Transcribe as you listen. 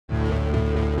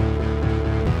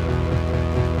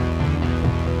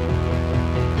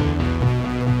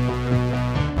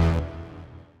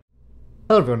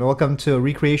Hello everyone, welcome to a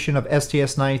recreation of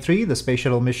STS-93, the space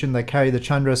shuttle mission that carried the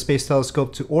Chandra space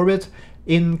telescope to orbit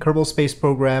in Kerbal Space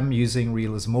Program using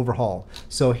Realism Overhaul.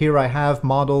 So here I have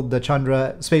modeled the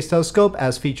Chandra space telescope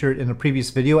as featured in a previous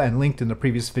video and linked in the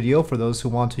previous video for those who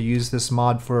want to use this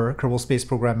mod for Kerbal Space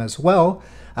Program as well.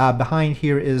 Behind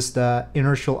here is the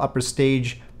inertial upper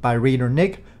stage by Raider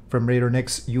Nick from Raider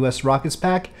Nick's US Rockets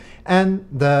Pack, and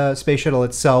the space shuttle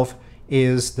itself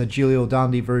is the Giulio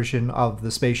Dondi version of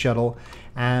the space shuttle,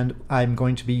 and I'm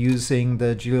going to be using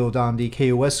the Giulio Dondi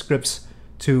KOS scripts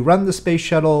to run the space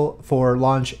shuttle for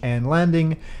launch and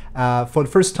landing. For the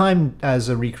first time as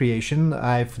a recreation.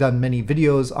 I've done many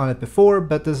videos on it before,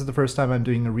 but this is the first time I'm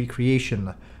doing a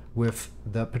recreation with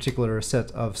the particular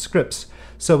set of scripts.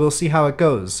 So we'll see how it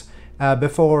goes.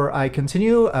 Before I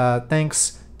continue,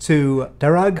 thanks to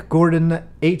Darag Gordon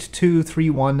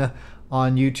 8231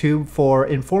 on YouTube for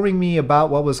informing me about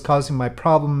what was causing my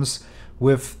problems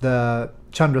with the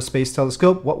Chandra Space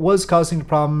Telescope. What was causing the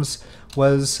problems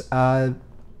was a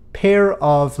pair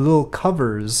of little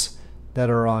covers that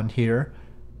are on here.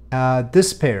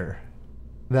 This pair,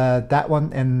 that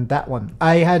one and that one.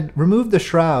 I had removed the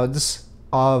shrouds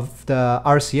of the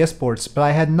RCS ports, but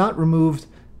I had not removed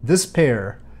this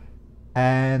pair,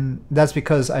 and that's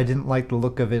because I didn't like the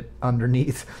look of it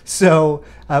underneath. So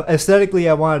aesthetically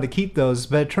I wanted to keep those,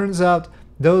 but it turns out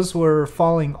those were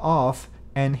falling off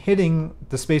and hitting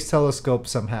the space telescope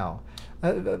somehow.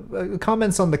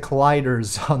 Comments on the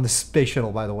colliders on the space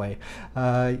shuttle, by the way.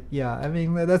 Yeah, I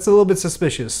mean, that's a little bit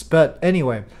suspicious. But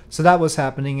anyway, so that was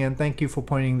happening, and thank you for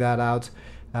pointing that out.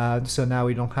 So now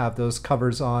we don't have those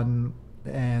covers on,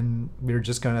 and we're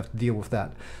just going to have to deal with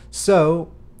that.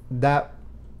 So that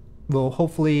will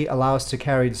hopefully allow us to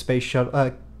carry the space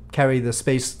shuttle, carry the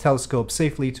space telescope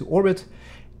safely to orbit.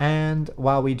 And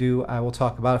while we do, I will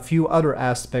talk about a few other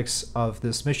aspects of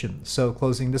this mission. So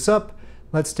closing this up,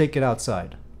 let's take it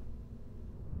outside.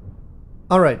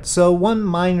 Alright, so one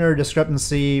minor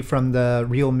discrepancy from the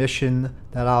real mission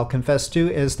that I'll confess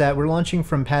to is that we're launching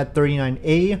from pad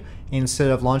 39A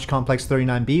instead of Launch Complex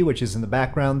 39B, which is in the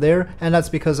background there, and that's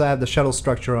because I have the shuttle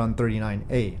structure on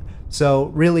 39A. So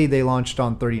really they launched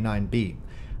on 39B.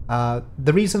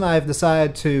 The reason I've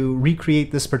decided to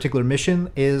recreate this particular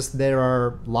mission is there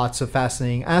are lots of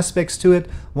fascinating aspects to it.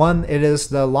 One, it is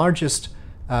the largest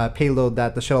payload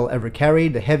that the shuttle ever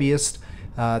carried, the heaviest.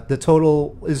 The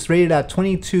total is rated at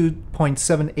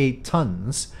 22.78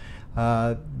 tons,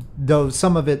 though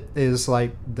some of it is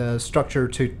like the structure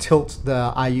to tilt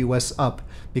the IUS up,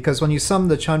 because when you sum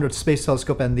the Chandra Space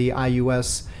Telescope and the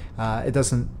IUS, it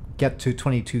doesn't get to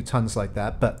 22 tons like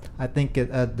that. But I think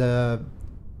the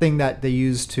thing that they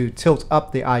use to tilt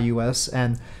up the IUS,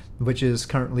 and which is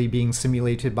currently being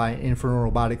simulated by Inferno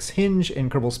Robotics Hinge in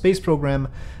Kerbal Space Program,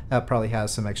 probably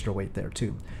has some extra weight there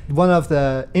too. One of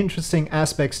the interesting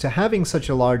aspects to having such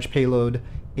a large payload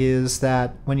is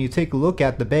that when you take a look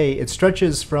at the bay, it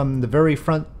stretches from the very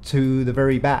front to the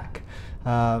very back.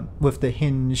 With the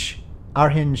hinge,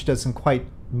 our hinge doesn't quite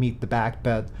meet the back,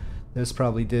 but this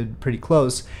probably did pretty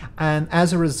close, and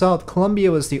as a result Columbia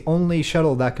was the only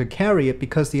shuttle that could carry it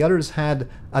because the others had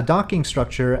a docking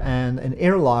structure and an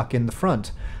airlock in the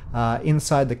front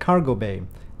inside the cargo bay,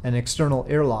 an external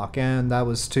airlock, and that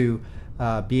was to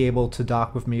be able to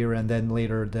dock with Mir and then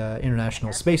later the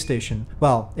International Space Station.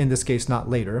 Well, in this case not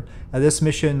later. This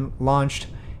mission launched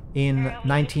in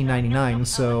 1999,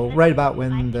 so right about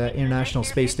when the International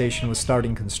Space Station was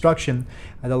starting construction.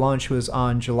 The launch was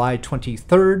on July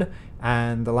 23rd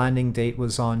and the landing date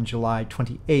was on July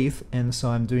 28th, and so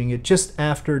I'm doing it just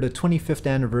after the 25th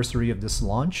anniversary of this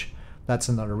launch. That's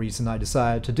another reason I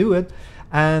decided to do it.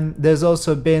 And there's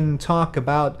also been talk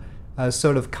about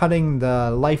sort of cutting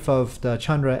the life of the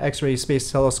Chandra X-ray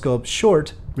Space Telescope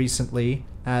short recently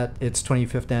at its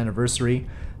 25th anniversary.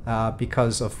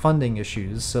 Because of funding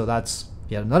issues, so that's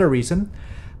yet another reason.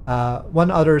 One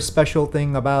other special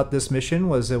thing about this mission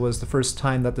was it was the first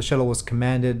time that the shuttle was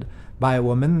commanded by a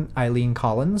woman, Eileen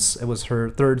Collins. It was her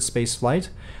third space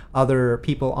flight. Other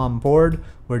people on board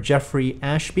were Jeffrey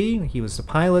Ashby, he was the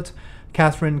pilot.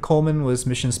 Catherine Coleman was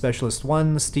Mission Specialist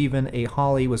 1, Stephen A.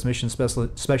 Hawley was Mission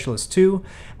Specialist 2,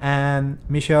 and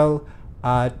Michel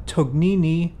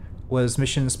Tognini was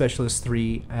Mission Specialist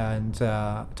 3, and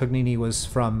Tognini was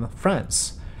from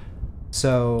France.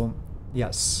 So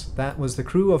yes, that was the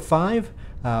crew of 5.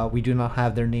 We do not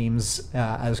have their names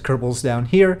as Kerbals down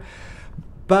here.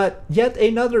 But yet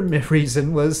another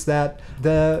reason was that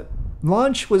the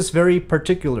launch was very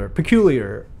peculiar,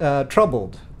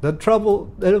 troubled.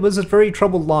 It was a very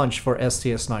troubled launch for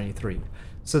STS-93.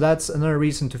 So that's another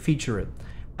reason to feature it.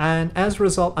 And as a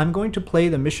result, I'm going to play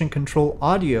the mission control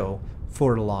audio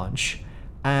for the launch.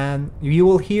 and you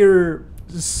will hear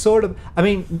sort of, I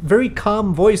mean, very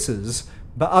calm voices,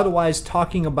 but otherwise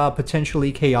talking about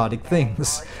potentially chaotic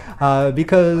things.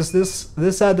 Because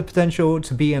this had the potential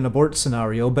to be an abort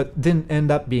scenario, but didn't end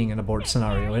up being an abort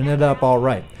scenario. It ended up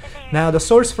alright. Now, the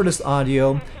source for this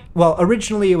audio, well,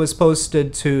 originally it was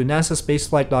posted to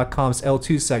NASASpaceflight.com's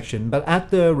L2 section, but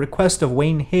at the request of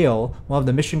Wayne Hale, one of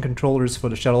the mission controllers for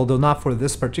the shuttle, though not for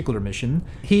this particular mission,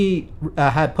 he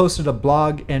had posted a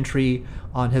blog entry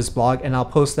on his blog, and I'll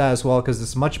post that as well because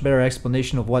it's a much better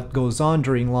explanation of what goes on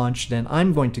during launch than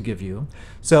I'm going to give you.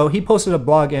 So he posted a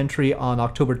blog entry on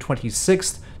October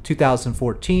 26th,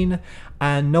 2014,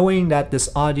 and knowing that this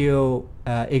audio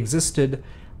existed,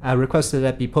 I requested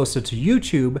that be posted to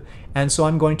YouTube, and so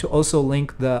I'm going to also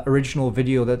link the original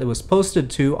video that it was posted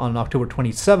to on October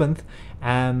 27th,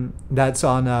 and that's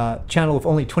on a channel with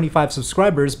only 25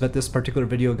 subscribers, but this particular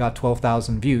video got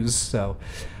 12,000 views, so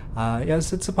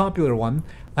yes, it's a popular one.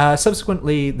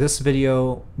 Subsequently, this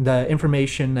video, the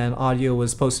information and audio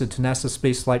was posted to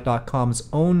NASASpaceflight.com's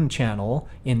own channel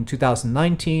in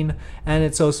 2019, and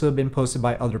it's also been posted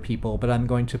by other people, but I'm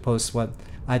going to post what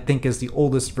I think is the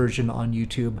oldest version on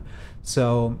YouTube.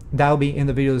 So that'll be in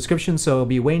the video description, so it'll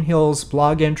be Wayne Hill's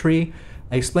blog entry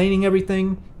explaining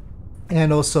everything,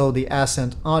 and also the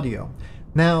Ascent audio.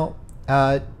 Now,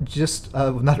 just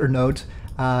another note,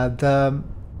 the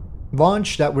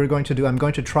launch that we're going to do, I'm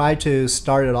going to try to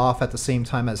start it off at the same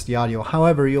time as the audio.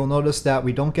 However, you'll notice that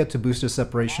we don't get to booster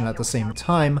separation at the same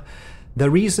time. The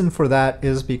reason for that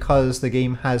is because the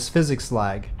game has physics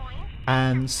lag,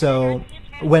 and so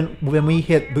when we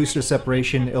hit booster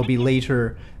separation, it'll be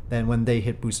later than when they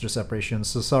hit booster separation,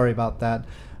 so sorry about that.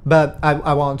 But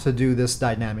I want to do this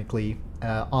dynamically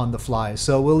on the fly,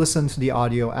 so we'll listen to the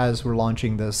audio as we're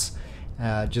launching this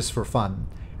just for fun.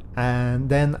 And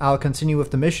then I'll continue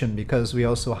with the mission because we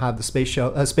also have the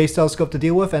space telescope to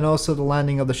deal with, and also the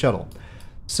landing of the shuttle.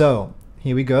 So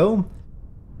here we go.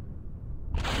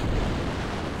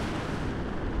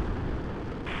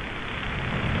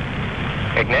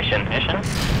 Ignition.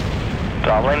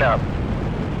 Throttling up.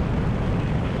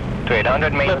 To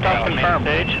 800 main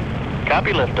stage.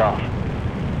 Copy liftoff.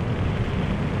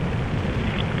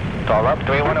 Throttle up,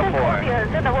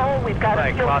 3104. In a row, we've got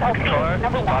Right, cross controller,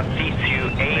 spot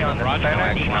C2A on the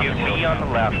center, C2B on the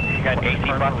left. You got AC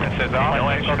bus sensors on,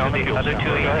 the other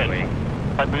two AC.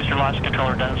 Flight booster launch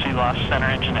controller doesn't see lost center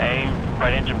engine A,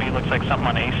 right engine B looks like something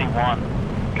on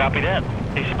AC1. Copy that.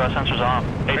 AC bus sensors off.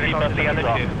 AC bus sensors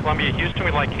off. Columbia, Houston,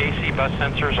 we'd like AC bus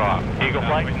sensors off. Eagle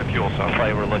flight. In the fuel cell.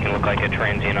 Flight, we're looking look like a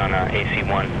transient on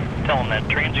AC1. Tell them that,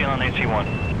 transient on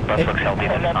AC1. Bus looks healthy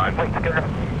this time.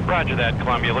 Roger that,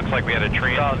 Columbia. Looks like we had a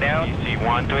transient down.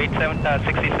 AC1.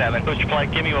 28767. Booster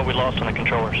flight, give me what we lost on the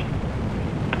controllers.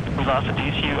 We lost a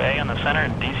DCU-A on the center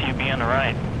and DCU-B on the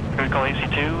right. Critical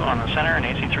AC2 on the center and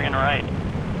AC3 on the right.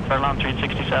 Start on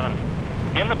 367.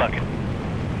 In the bucket.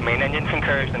 Main engine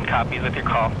concurs and copies with your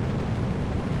call.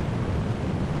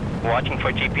 Watching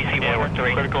for GPC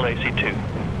 113. Critical AC2.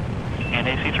 And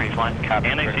AC3 flying. Copy.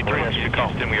 And AC3 is call.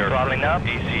 Houston, we are throttling up.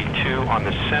 AC2 on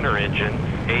the center engine,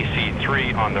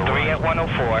 AC3 on the 3 right. at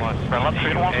 104. Run up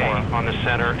 3 to 1-4. on the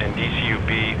center and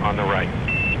DCU-B on the right.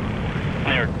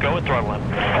 There, go with throttle up.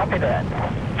 Copy that.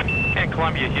 And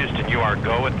Columbia, Houston, you are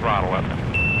go with throttle up.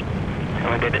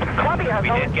 We did it. Columbia, We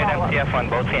did get MTF on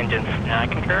both engines. Yeah, I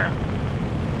concur.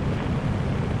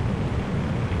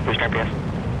 Booster MPS.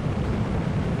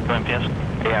 Go MPS.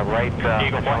 Yeah, right.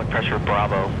 Eagle Metallic pressure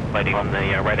Bravo. Lighting on the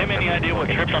right. Have any idea what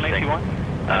tripped on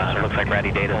AC1? Looks like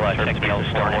ratty data. Check the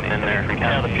started in there.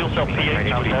 Yeah, the fuel cell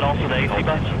pH, was that also the AC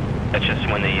bus? That's just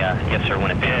when the, yes sir,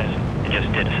 when it finished. It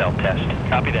just did a self-test.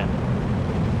 Copy that.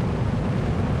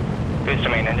 Booster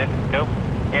main engine. Nope.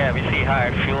 Yeah, we see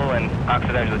higher fuel and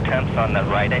oxidizer temps on the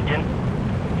right engine.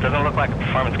 Doesn't look like a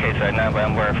performance case right now, but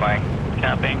I'm verifying.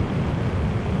 Copy.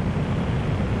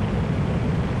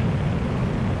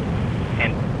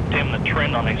 And Tim, the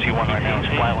trend on AC1 right now is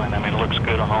flatline. I mean, it looks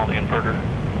good on all the inverter.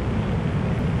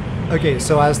 Okay,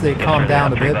 so as they calm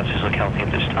down a bit, Buses look healthy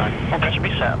at this time. Well, that should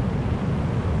be set.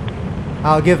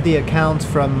 I'll give the account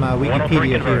from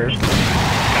Wikipedia here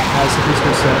as the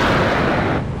booster set.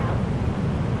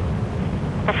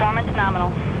 Performance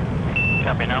nominal.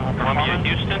 Copy now. Columbia,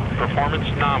 Houston, performance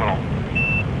nominal.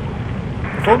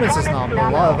 Performance is nominal. A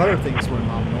lot of other things were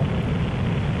nominal.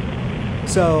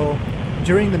 So,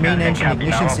 during the main engine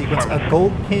ignition sequence, a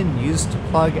gold pin used to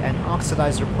plug an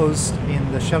oxidizer post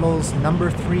in the shuttle's number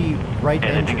 3 right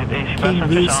engine came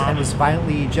loose and was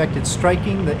violently ejected,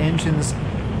 striking the engine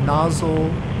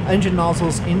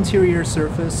nozzle's interior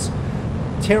surface,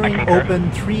 tearing open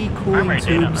 3 cooling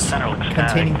tubes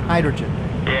containing hydrogen.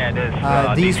 Yeah, it is.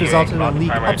 These DCA resulted in a lost leak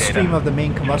primary upstream data. of the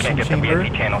main combustion Can't get the chamber,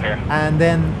 BSC channel here. and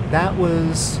then that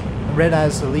was read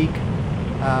as a leak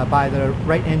by the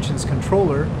right engine's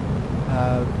controller,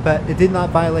 but it did not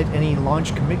violate any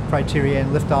launch commit criteria,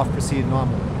 and liftoff proceeded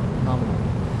nominally.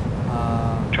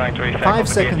 Trying to recycle 5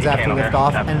 the seconds BSC after channel here.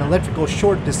 liftoff, Yep. an electrical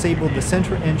short disabled the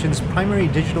center engine's primary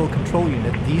digital control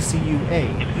unit, DCU-A,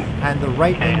 and the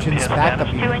right engine's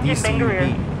backup unit,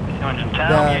 DCU-B.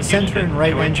 The center and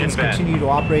right engines continue to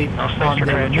operate on the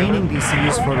remaining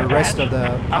DCUs for the rest of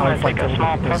the power flight orbit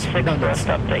because redundancy.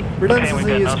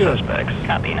 Redundancy is good.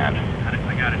 Copy, none.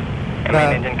 I got it. And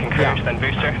main engine concurs, yeah. then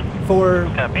booster. For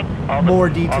Copy. more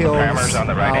All the details, parameters on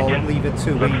the right I'll engine. leave it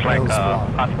to Looks Wayne like Hill's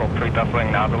blog. possible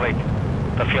pre-buffering nozzle leak.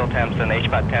 The fuel temps and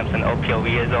HPAT temps and OPOV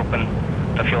is open.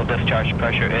 The fuel discharge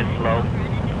pressure is low,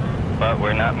 but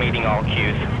we're not meeting all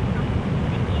Qs.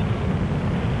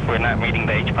 We're not meeting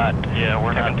the HPAT. Yeah,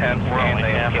 we're not. temps We're and only the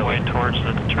halfway OPOV. towards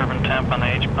the turbine temp on the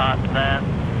HPOT to that.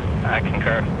 I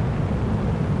concur.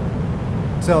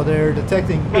 So they're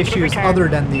detecting issues other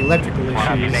than the electrical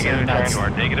issues, Negative and that's You are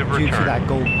negative due to return. that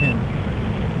gold pin.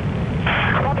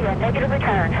 Columbia, negative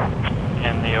return.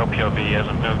 And the OPOV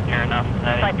hasn't moved near enough.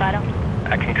 Flight vital.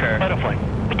 I concur. Vital flight.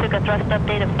 We took a thrust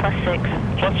update of +6.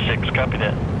 +6, copy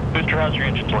that. Booster, how's your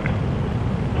engines looking?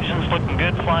 Engine's looking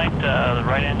good, flight. The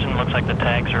right engine looks like the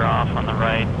tags are off on the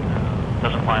right.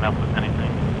 Doesn't line up with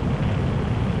anything.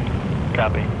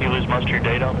 Copy. You lose most of your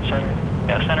data on the center?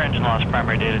 Yeah, center engine lost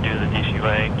primary data due to the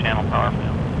DCUA channel power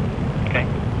fail. Okay.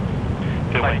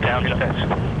 Good way down, good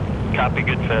John. Copy,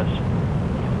 good fest.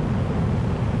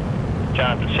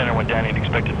 Jonathan, center went down and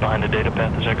expected behind the data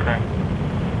path, is that correct?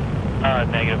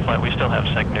 Negative flight. We still have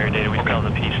secondary data. We still have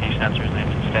the PC sensors and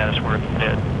engine status were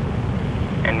dead.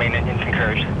 And main engine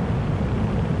concurs.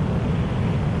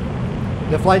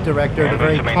 The flight director, the And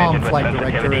very booster main calm engine with flight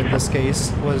director sensitivity. in this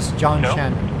case, was John No.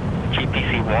 Shannon.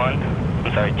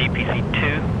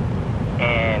 GPC2,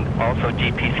 and also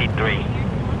GPC3.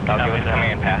 I'll give us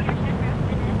command pass. And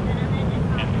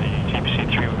the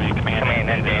GPC-3 would be command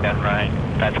and data. Right.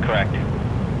 That's correct.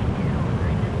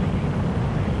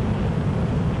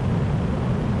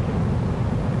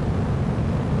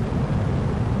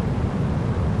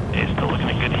 It's still looking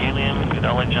at good helium, good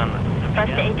ullage on the... Press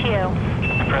to ATO.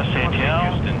 Press to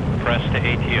ATO. Houston, press to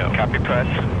ATO. Copy press.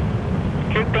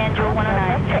 Group Banjo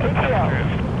 109. To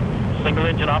ATO. Single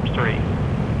engine ops 3.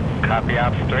 Copy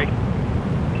ops 3.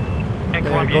 And They're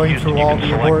Columbia, going Houston, through you all can the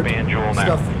select abort Banjul now.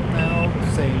 stuff now,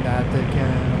 saying that they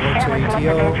can abort to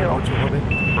ATO, abort to orbit.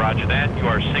 Roger that. You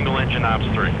are single engine ops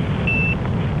 3.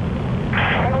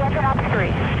 Single engine ops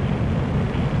 3.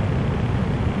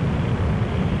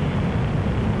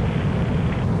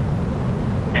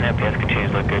 NFPS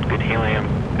continues to look good. Good helium,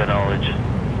 good ullage.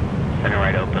 Center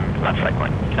right open. Left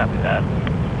cycling. Copy that.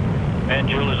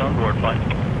 Banjul is on board, flight.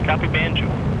 Copy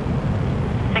Banjul.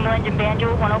 Single engine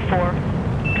Banjo 104.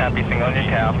 Copy single engine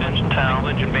TAL. Engine Single town.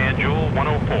 engine Banjul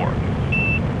 104.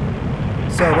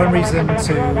 So one reason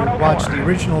to watch the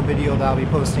original video that I'll be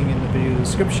posting in the video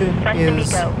description is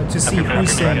to see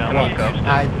who's saying what.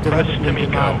 I deliberately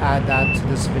did not add that to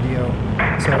this video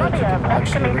so that you can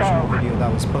watch the original video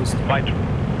that was posted. Flight.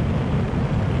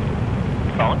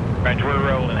 Calling. Roger, we're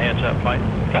rolling. Heads up, flight.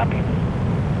 Copy.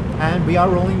 And we are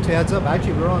rolling to heads up.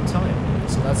 Actually, we're on time,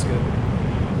 so that's good.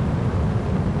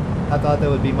 I thought there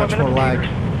would be much more lag.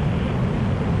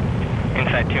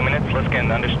 Inside 2 minutes. Let's get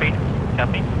an underspeed.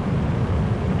 Copy.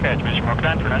 Okay, Mr.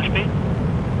 Morgan for an underspeed.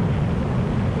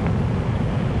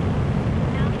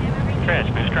 Crash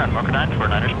booster on Marker 9 for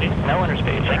an underspeed. No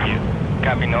underspeed, thank you.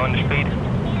 Copy no underspeed.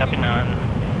 Copy none.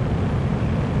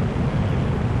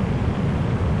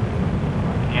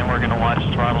 And we're going to watch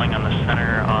throttling on the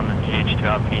center on the GH2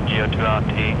 out P and GO2 out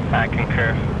T. I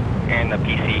concur. And the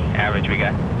PC average we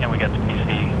got. And we got the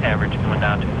PC average coming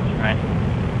down to us, right?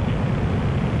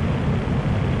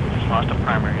 Just lost a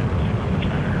primary on the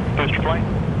center. Booster flight.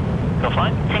 Go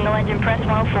flight. Single engine press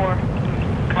 104.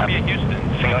 Columbia, Houston,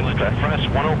 Single engine press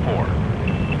 104.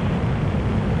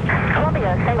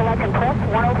 Columbia, single engine press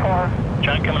 104.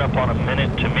 John, coming up on a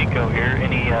minute to Miko here.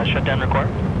 Any shutdown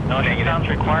required? No shutdowns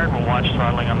required. We'll watch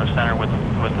throttling on the center with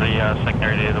the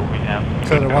secondary data that we have.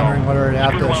 So they're wondering whether they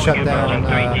have to shut down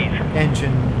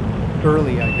engine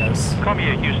early, I guess.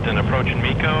 Columbia, Houston, approaching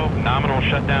Miko. Nominal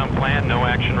shutdown plan, no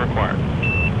action required.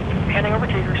 Handing over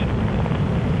cheaters.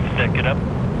 Stick it up.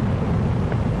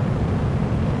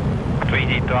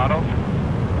 3G throttles.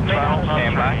 Throttle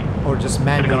Stand by. Or just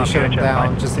manually shut them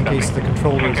down, just in case the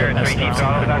controllers are Concur. messed 3G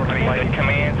throttles up. on 3. Good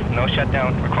commands. No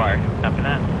shutdown required. Copy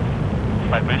that.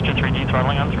 Flight booster 3G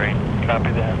throttling on 3.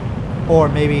 Copy that. Or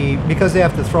maybe because they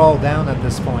have to throttle down at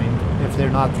this point, if they're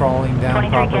not throttling down 23K.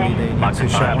 properly, they need to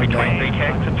shut one down. 23K.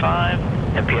 Box at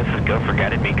 5. FPS is go for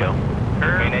guided Miko.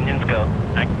 Main engines go.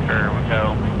 Curve,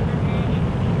 go.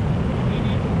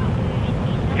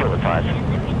 Fuel at 5.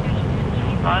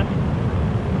 5.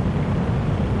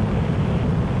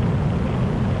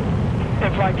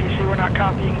 And Flight GC, we're not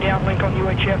copying downlink on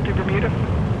UHF to Bermuda.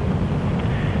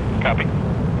 Copy.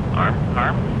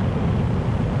 Arm.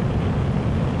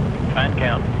 Fine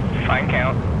count. Fine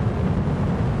count.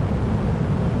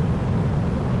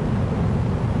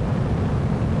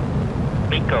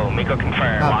 Miko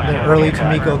confirmed. They're early to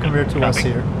Miko compared to us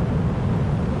here.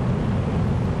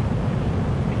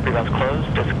 Pre-valve's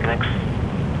closed, disconnects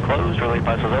closed, relay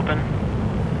bicycles open.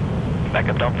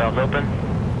 Backup dump valves open.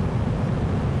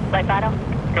 Light vital.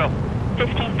 Go.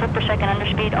 15 foot per second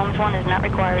underspeed. Ohms 1 is not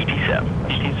required.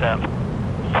 ET7.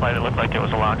 Flight, it looked like it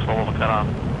was a LOX level to cut off.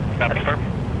 Confirm.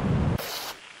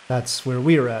 That's where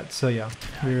we're at, so yeah,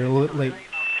 we're a little late.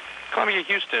 Columbia,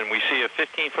 Houston, we see a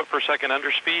 15 foot per second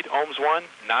underspeed, ohms 1,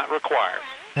 not required.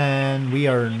 And we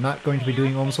are not going to be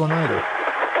doing Ohms 1 either.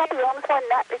 Copy, Ohms 1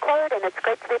 not required, and it's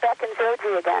great to be back in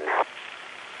 0G again.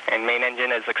 And main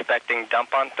engine is expecting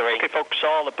dump on 3. Okay, folks,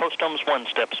 all the post ohms 1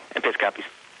 steps. FPS copies.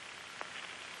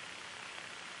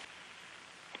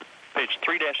 Page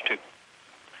 3-2.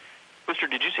 Booster,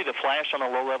 did you see the flash on the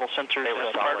low-level sensors? They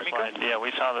were solid. Yeah,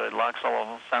 we saw the LOX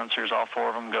level sensors, all 4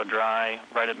 of them, go dry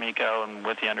right at Miko, and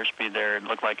with the underspeed there, it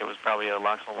looked like it was probably a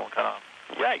LOX level cutoff.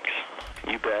 Yikes.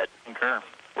 You bet. Concur.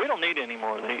 We don't need any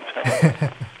more of these.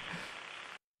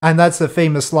 And that's the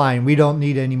famous line, we don't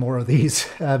need any more of these,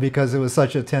 because it was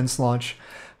such a tense launch.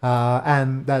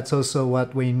 And that's also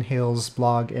what Wayne Hale's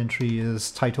blog entry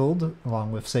is titled,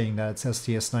 along with saying that it's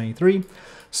STS-93.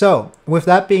 So, with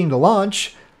that being the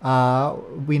launch,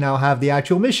 we now have the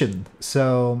actual mission.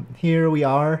 So here we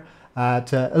are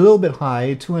at a little bit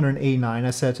high, 289.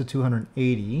 I set to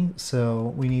 280.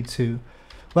 So we need to,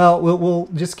 well, we'll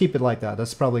just keep it like that.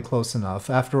 That's probably close enough.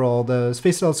 After all, the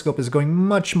Space Telescope is going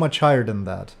much higher than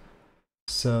that.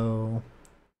 So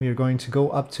we are going to go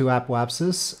up to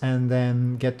apoapsis and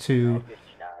then get to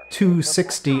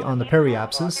 260 on the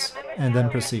periapsis and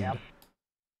then proceed.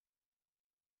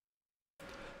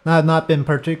 Now, I've not been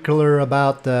particular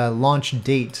about the launch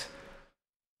date,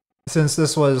 since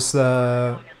this was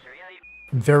the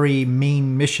very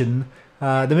main mission.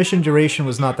 The mission duration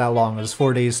was not that long. It was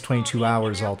 4 days, 22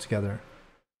 hours altogether.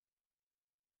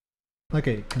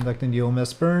 Okay, conducting the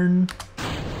OMS burn.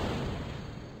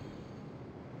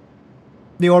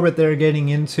 The orbit they're getting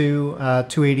into,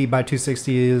 280 by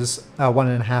 260, is a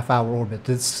 1.5 hour orbit.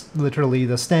 It's literally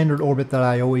the standard orbit that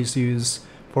I always use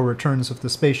for returns of the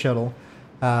space shuttle.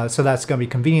 So that's going to be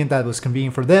convenient. That was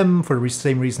convenient for them, for the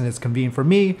same reason it's convenient for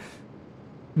me.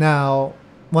 Now,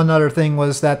 one other thing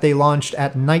was that they launched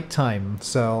at nighttime,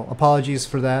 so apologies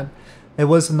for that. It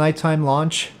was a nighttime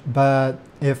launch, but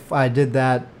if I did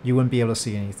that, you wouldn't be able to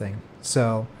see anything.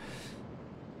 So,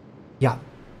 yeah.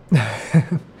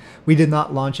 We did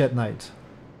not launch at night.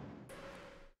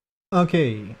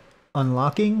 Okay,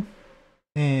 unlocking,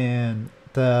 and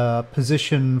the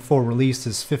position for release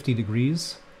is 50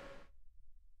 degrees.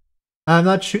 I'm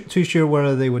not too sure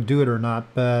whether they would do it or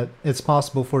not, but it's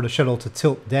possible for the shuttle to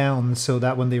tilt down so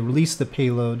that when they release the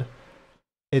payload,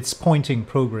 it's pointing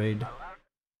prograde.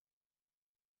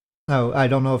 Now, I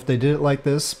don't know if they did it like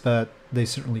this, but they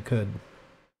certainly could.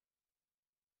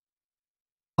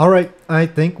 Alright, I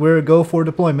think we're a go for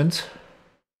deployment.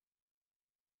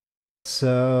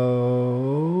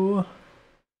 So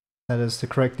that is to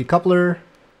correct decoupler.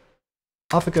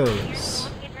 Off it goes.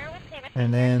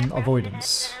 And then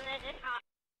avoidance.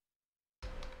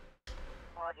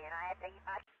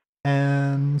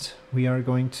 And we are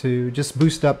going to just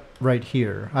boost up right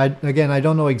here. Again, I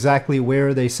don't know exactly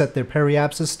where they set their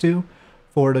periapsis to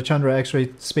for the Chandra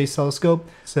X-ray Space Telescope.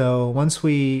 So once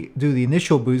we do the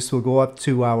initial boost, we'll go up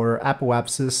to our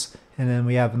apoapsis, and then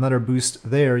we have another boost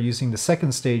there using the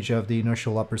second stage of the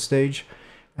inertial upper stage.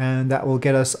 And that will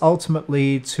get us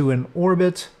ultimately to an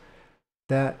orbit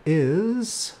that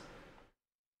is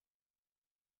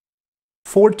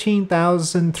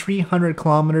 14,300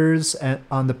 kilometers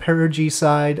on the perigee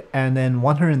side, and then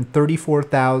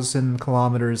 134,000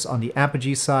 kilometers on the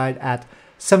apogee side at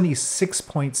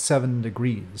 76.7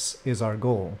 degrees is our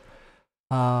goal.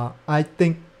 I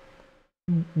think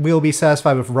we'll be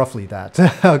satisfied with roughly that.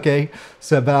 Okay,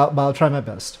 so but I'll try my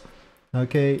best.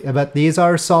 Okay, but these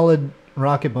are solid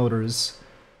rocket motors.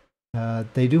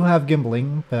 They do have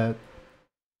gimbaling, but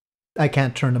I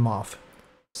can't turn them off.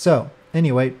 So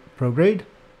anyway, prograde.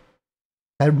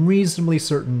 I'm reasonably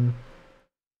certain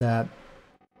that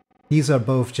These are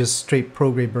both just straight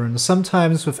prograde burns.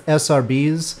 Sometimes with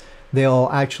SRBs, they'll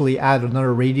actually add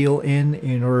another radial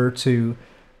in order to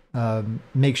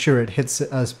make sure it hits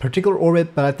a particular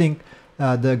orbit, but I think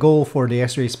the goal for the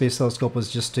X-ray space telescope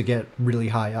was just to get really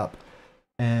high up,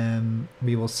 and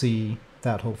we will see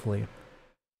that hopefully.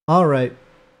 Alright,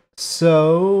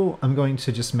 so I'm going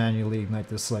to just manually ignite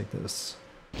this like this.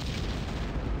 I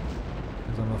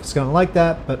don't know if it's going to like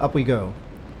that, but up we go.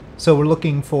 So we're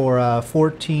looking for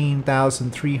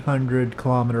 14,300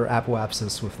 kilometer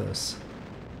apoapsis with this.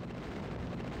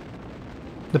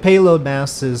 The payload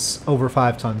mass is over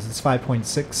 5 tons. It's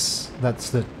 5.6.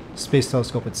 That's the space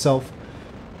telescope itself.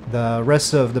 The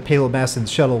rest of the payload mass in the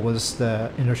shuttle was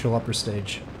the inertial upper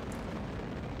stage.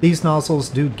 These nozzles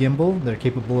do gimbal. They're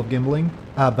capable of gimbling,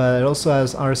 but it also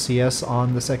has RCS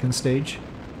on the second stage.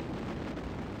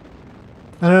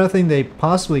 Another thing they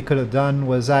possibly could have done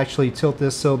was actually tilt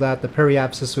this so that the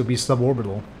periapsis would be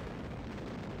suborbital.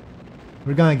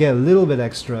 We're going to get a little bit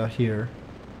extra here,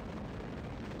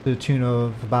 to the tune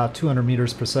of about 200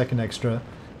 meters per second extra.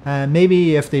 And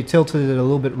maybe if they tilted it a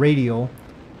little bit radial,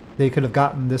 they could have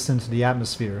gotten this into the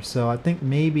atmosphere. So I think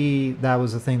maybe that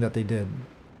was the thing that they did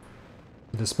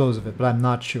to dispose of it, but I'm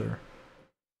not sure.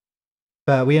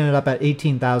 But we ended up at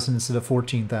 18,000 instead of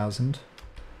 14,000.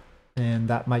 And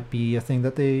that might be a thing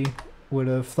that they would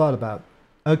have thought about.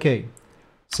 Okay,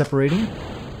 separating.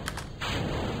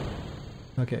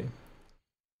 Okay.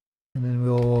 And then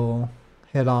we'll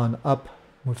head on up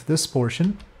with this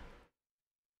portion,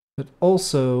 but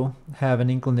also have an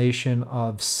inclination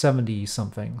of 70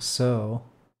 something. So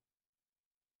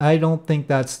I don't think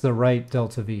that's the right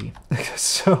delta V.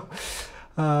 So,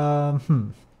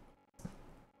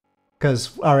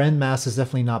 because our end mass is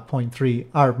definitely not 0.3.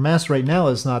 Our mass right now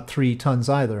is not 3 tons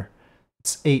either.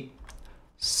 It's 8.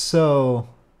 So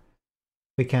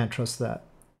we can't trust that.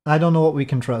 I don't know what we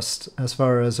can trust as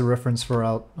far as a reference for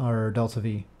our delta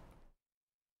V.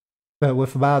 But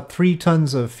with about 3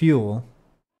 tons of fuel,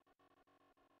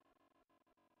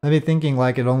 I'd be thinking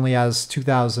like it only has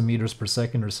 2,000 meters per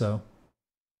second or so.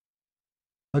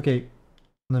 Okay,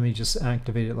 let me just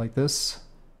activate it like this.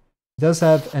 It does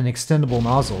have an extendable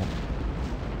nozzle.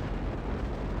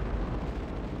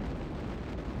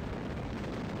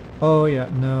 Oh yeah,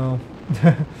 no.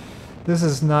 This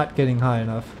is not getting high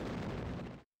enough.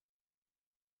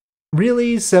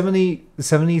 Really?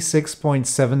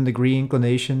 76.7 degree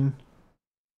inclination?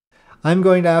 I'm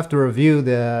going to have to review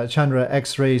the Chandra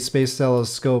X-ray space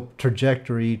telescope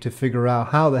trajectory to figure out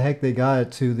how the heck they got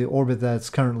it to the orbit that it's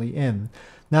currently in.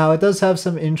 Now, it does have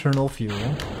some internal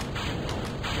fuel,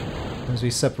 as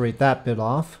we separate that bit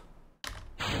off.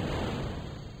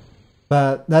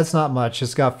 But that's not much.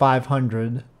 It's got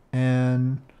 500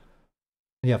 and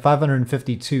yeah,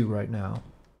 552 right now.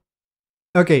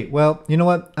 Okay, well, you know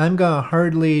what? I'm gonna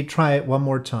hardly try it one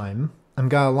more time. I'm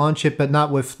gonna launch it, but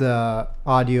not with the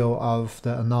audio of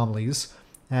the anomalies.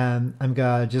 And I'm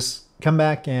gonna just come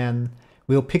back and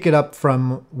we'll pick it up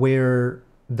from where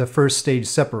the first stage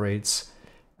separates.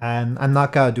 And I'm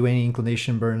not gonna do any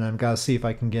inclination burn. I'm gonna see if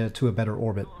I can get it to a better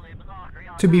orbit.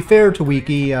 To be fair to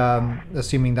Wiki,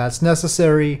 assuming that's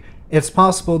necessary, it's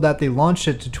possible that they launched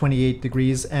it to 28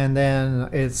 degrees and then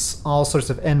it's all sorts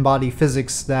of n-body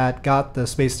physics that got the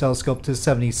space telescope to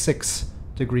 76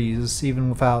 degrees, even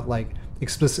without like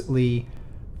explicitly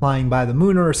flying by the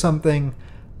moon or something.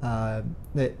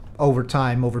 Over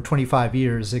time, over 25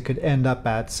 years, it could end up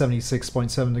at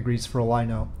 76.7 degrees for all I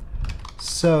know.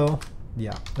 So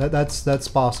yeah, that's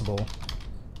possible.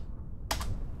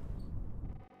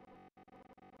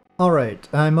 Alright,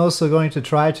 I'm also going to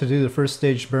try to do the first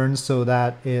stage burn so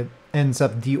that it ends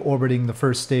up deorbiting the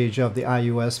first stage of the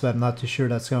IUS, but I'm not too sure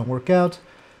that's going to work out.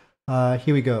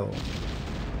 Here we go.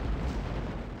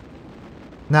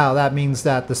 Now that means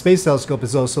that the space telescope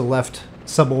is also left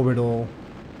suborbital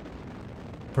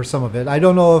for some of it. I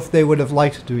don't know if they would have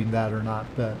liked doing that or not,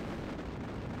 but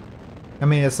I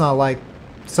mean, it's not like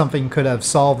something could have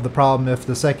solved the problem if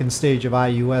the second stage of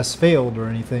IUS failed or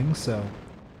anything, so.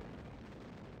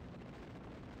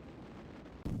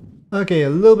 Okay, a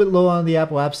little bit low on the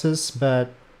apoapsis,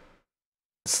 but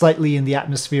slightly in the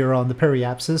atmosphere on the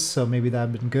periapsis, so maybe that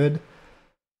would have been good.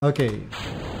 Okay.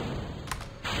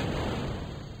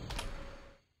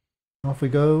 Off we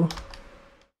go.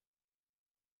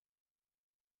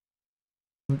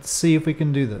 Let's see if we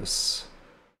can do this.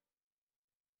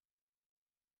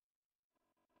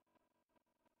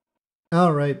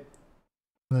 Alright.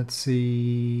 Let's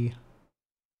see.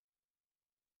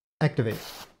 Activate.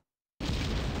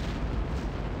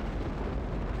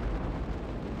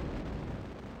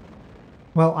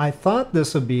 Well, I thought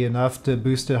this would be enough to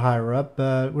boost it higher up,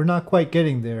 but we're not quite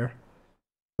getting there.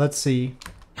 Let's see.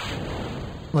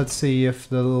 Let's see if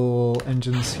the little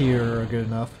engines here are good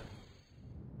enough.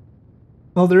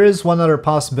 Well, there is one other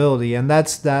possibility, and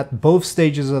that's that both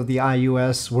stages of the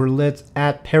IUS were lit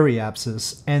at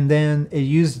periapsis, and then it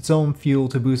used its own fuel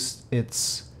to boost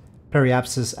its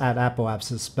periapsis at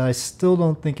apoapsis, but I still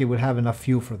don't think it would have enough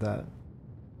fuel for that.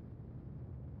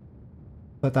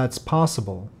 But that's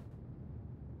possible.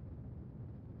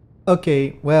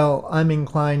 Okay, well, I'm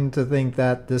inclined to think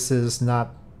that this is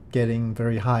not getting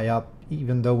very high up,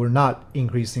 even though we're not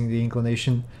increasing the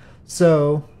inclination.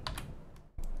 So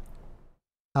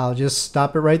I'll just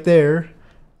stop it right there.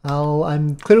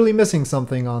 I'm clearly missing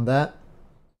something on that.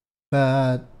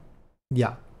 But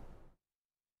yeah.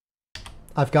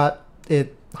 I've got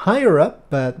it higher up,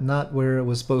 but not where it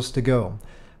was supposed to go.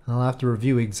 I'll have to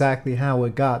review exactly how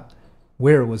it got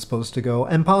where it was supposed to go,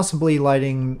 and possibly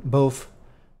lighting both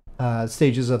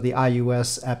stages of the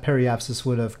IUS at periapsis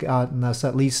would have gotten us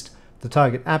at least the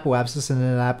target apoapsis, and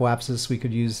then at apoapsis we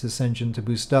could use this engine to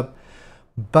boost up,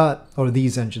 or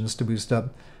these engines to boost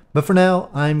up. But for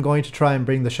now, I'm going to try and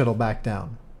bring the shuttle back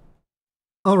down.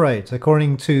 Alright,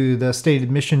 according to the stated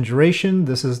mission duration,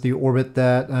 this is the orbit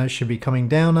that I should be coming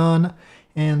down on,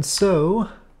 and so,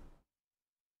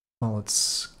 well,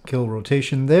 let's kill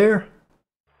rotation there,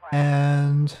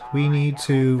 and we need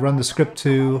to run the script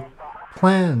to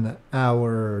plan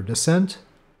our descent.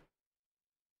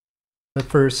 But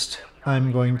first,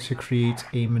 I'm going to create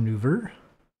a maneuver,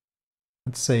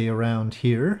 let's say around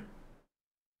here,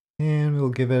 and we'll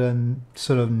give it a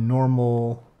sort of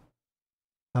normal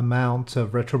amount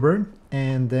of retroburn,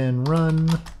 and then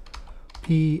run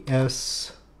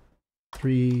PS3_D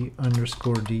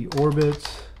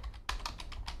orbit.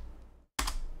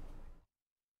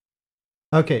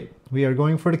 Okay, we are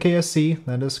going for the KSC,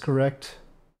 that is correct.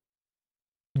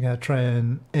 We gotta try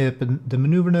and open the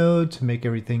maneuver node to make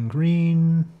everything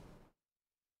green.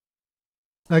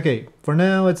 Okay, for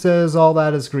now it says all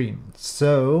that is green,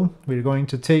 so we're going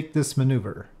to take this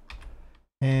maneuver.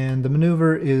 And the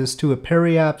maneuver is to a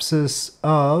periapsis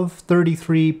of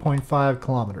 33.5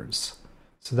 kilometers.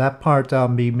 So that part I'll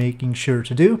be making sure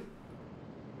to do.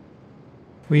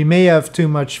 We may have too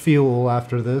much fuel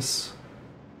after this.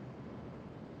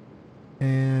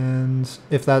 And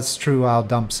if that's true, I'll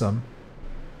dump some.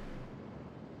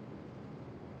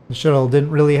 The shuttle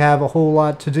didn't really have a whole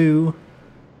lot to do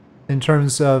in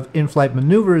terms of in-flight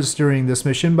maneuvers during this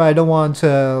mission, but I don't want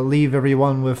to leave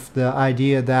everyone with the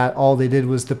idea that all they did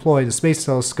was deploy the space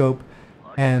telescope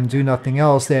and do nothing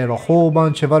else. They had a whole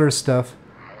bunch of other stuff.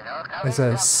 There's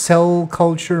a cell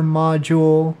culture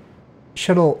module,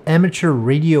 shuttle amateur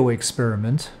radio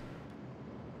experiment,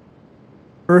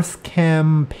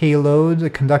 EarthCam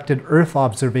payload conducted Earth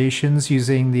observations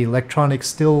using the electronic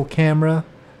still camera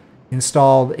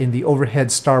installed in the overhead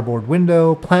starboard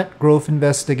window, plant growth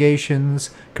investigations,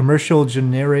 commercial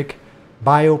generic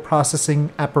bioprocessing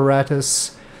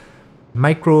apparatus,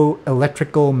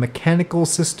 microelectrical mechanical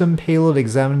system payload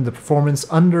examined the performance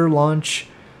under launch,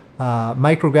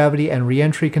 microgravity and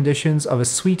re-entry conditions of a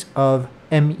suite of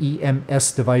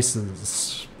MEMS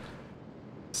devices.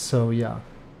 So yeah.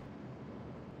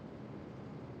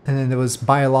 And then there was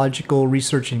biological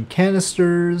research in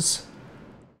canisters.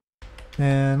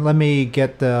 And let me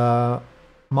get the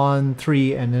Mon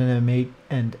 3 and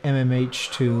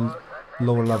MMH to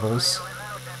lower levels.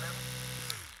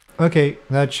 Okay,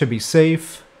 that should be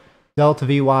safe. Delta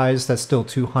V wise, that's still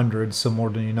 200, so more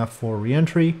than enough for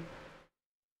re-entry.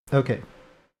 Okay.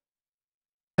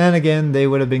 And again, they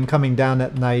would have been coming down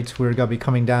at night. We're going to be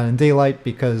coming down in daylight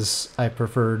because I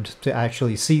preferred to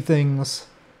actually see things.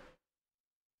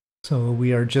 So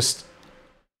we are just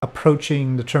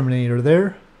approaching the terminator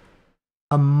there.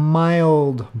 A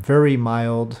mild, very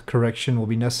mild correction will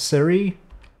be necessary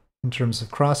in terms of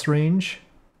cross range.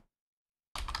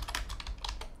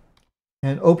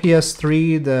 And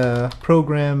OPS-3, the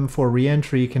program for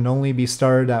re-entry, can only be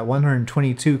started at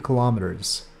 122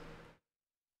 kilometers.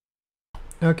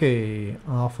 Okay,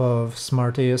 off of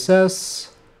Smart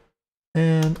ASS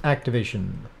and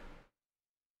activation.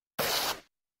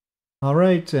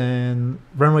 Alright, and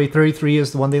runway 33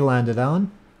 is the one they landed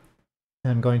on.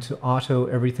 I'm going to auto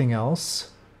everything else.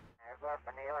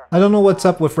 I don't know what's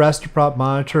up with raster prop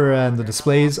monitor and the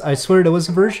displays. I swear there was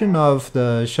a version of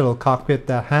the shuttle cockpit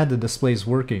that had the displays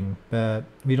working, but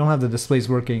we don't have the displays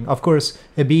working. Of course,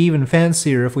 it'd be even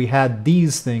fancier if we had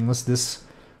these things, this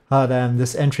HUD and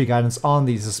this entry guidance on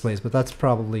these displays, but that's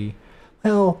probably,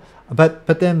 well, but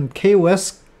then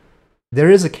KOS,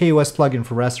 there is a KOS plugin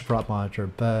for raster prop monitor,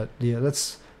 but yeah,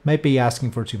 that's might be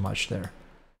asking for too much there.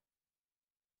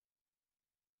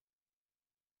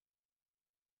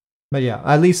 But yeah,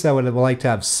 at least I would have liked to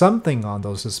have something on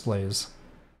those displays.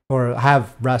 Or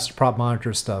have raster prop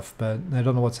monitor stuff, but I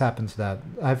don't know what's happened to that.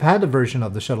 I've had a version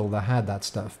of the shuttle that had that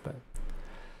stuff, but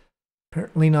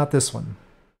apparently not this one.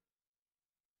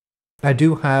 I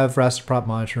do have raster prop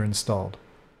monitor installed.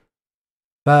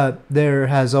 But there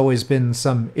has always been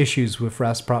some issues with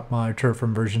raster prop monitor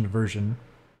from version to version.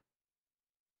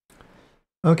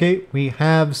 Okay, we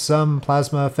have some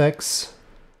plasma effects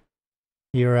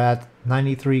here at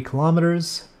 93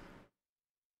 kilometers.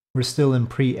 We're still in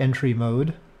pre-entry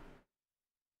mode.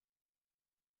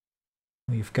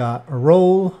 We've got a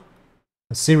roll,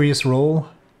 a serious roll.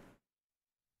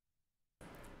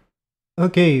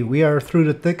 Okay, we are through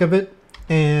the thick of it,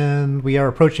 and we are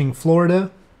approaching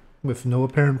Florida with no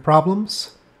apparent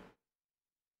problems.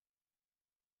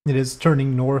 It is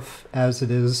turning north as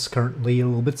it is currently a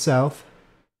little bit south.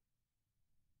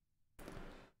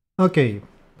 Okay,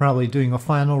 probably doing a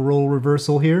final roll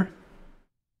reversal here.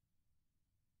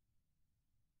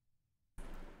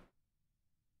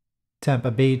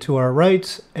 Tampa Bay to our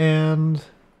right, and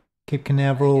Cape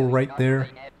Canaveral right there.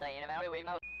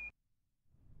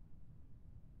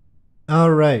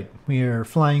 Alright, we are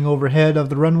flying overhead of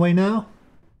the runway now.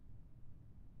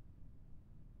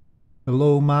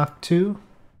 Below Mach 2.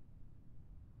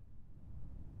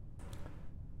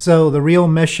 So the real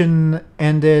mission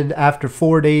ended after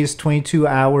 4 days, 22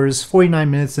 hours, 49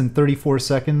 minutes and 34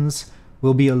 seconds.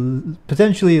 We'll be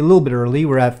potentially a little bit early.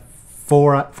 We're at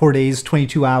 4 days,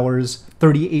 22 hours,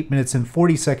 38 minutes and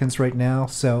 40 seconds right now,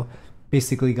 so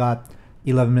basically got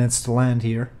 11 minutes to land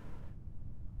here.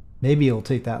 Maybe it'll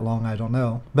take that long, I don't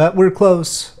know. But we're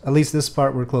close. At least this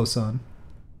part we're close on.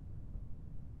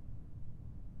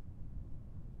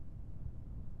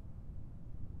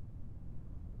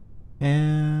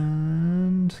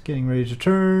 And getting ready to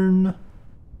turn.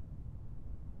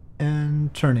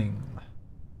 And turning.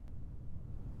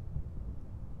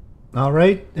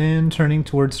 Alright, and turning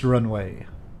towards the runway.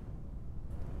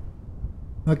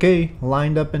 Okay,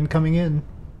 lined up and coming in.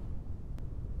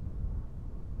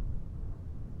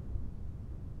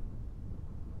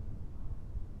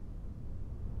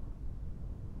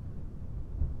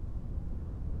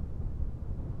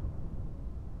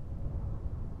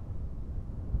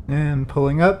 And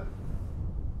pulling up.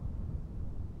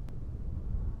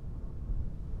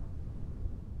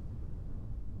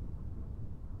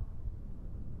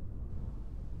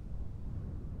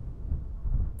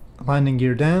 Landing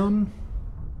gear down.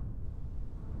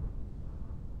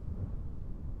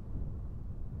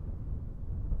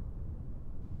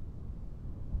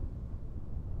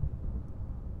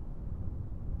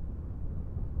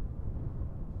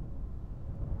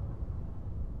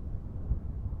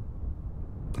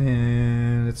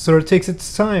 And it sort of takes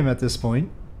its time at this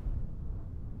point.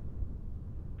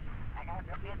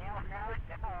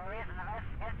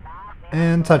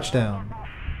 And touchdown.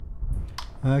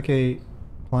 Okay,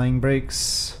 flying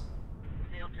brakes.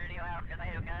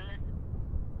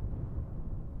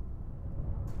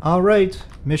 Alright,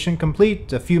 mission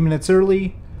complete, a few minutes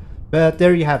early, but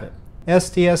there you have it.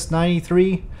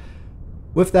 STS-93.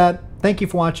 With that, thank you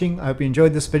for watching. I hope you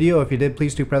enjoyed this video. If you did,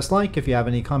 please do press like. If you have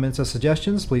any comments or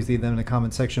suggestions, please leave them in the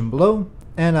comment section below,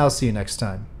 and I'll see you next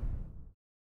time.